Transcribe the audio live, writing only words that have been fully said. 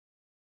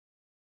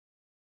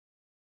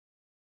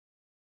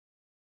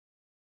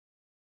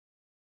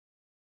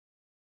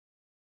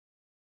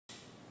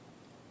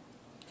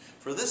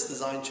For this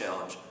design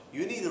challenge,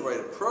 you need to write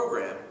a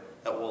program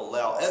that will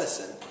allow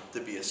Edison to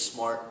be a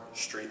smart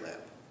street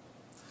lamp.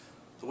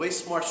 The way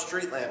smart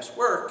street lamps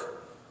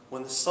work,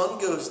 when the sun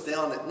goes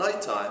down at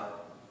nighttime,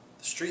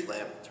 the street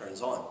lamp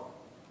turns on.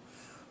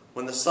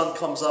 When the sun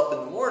comes up in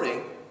the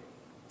morning,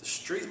 the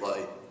street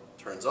light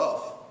turns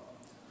off.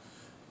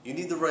 You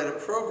need to write a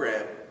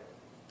program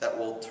that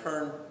will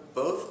turn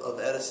both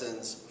of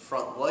Edison's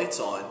front lights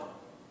on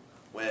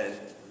when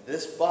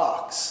this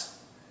box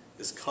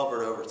is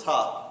covered over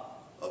top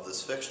of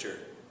this fixture.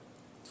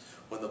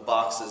 When the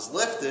box is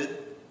lifted,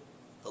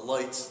 the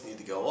lights need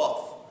to go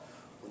off.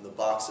 When the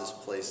box is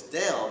placed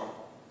down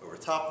over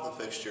top of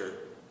the fixture,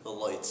 the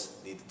lights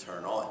need to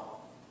turn on.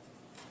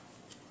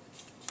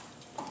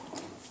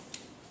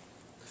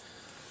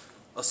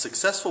 A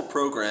successful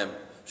program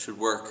should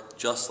work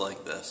just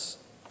like this.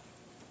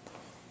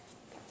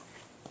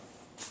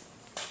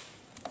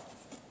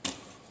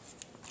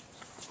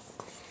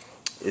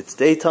 It's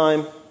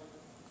daytime.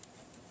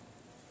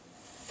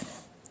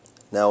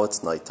 Now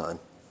it's nighttime.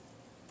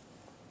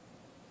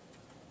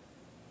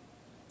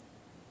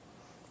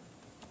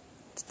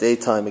 It's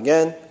daytime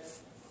again.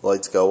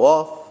 Lights go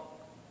off.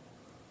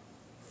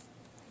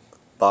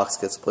 Box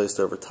gets placed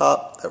over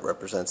top. That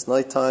represents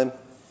nighttime.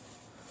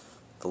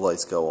 The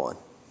lights go on.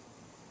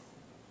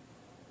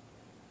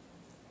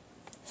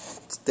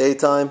 It's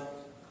daytime.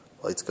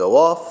 Lights go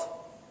off.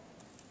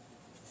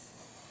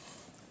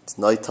 It's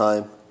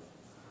nighttime.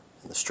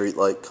 And the street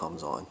light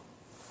comes on.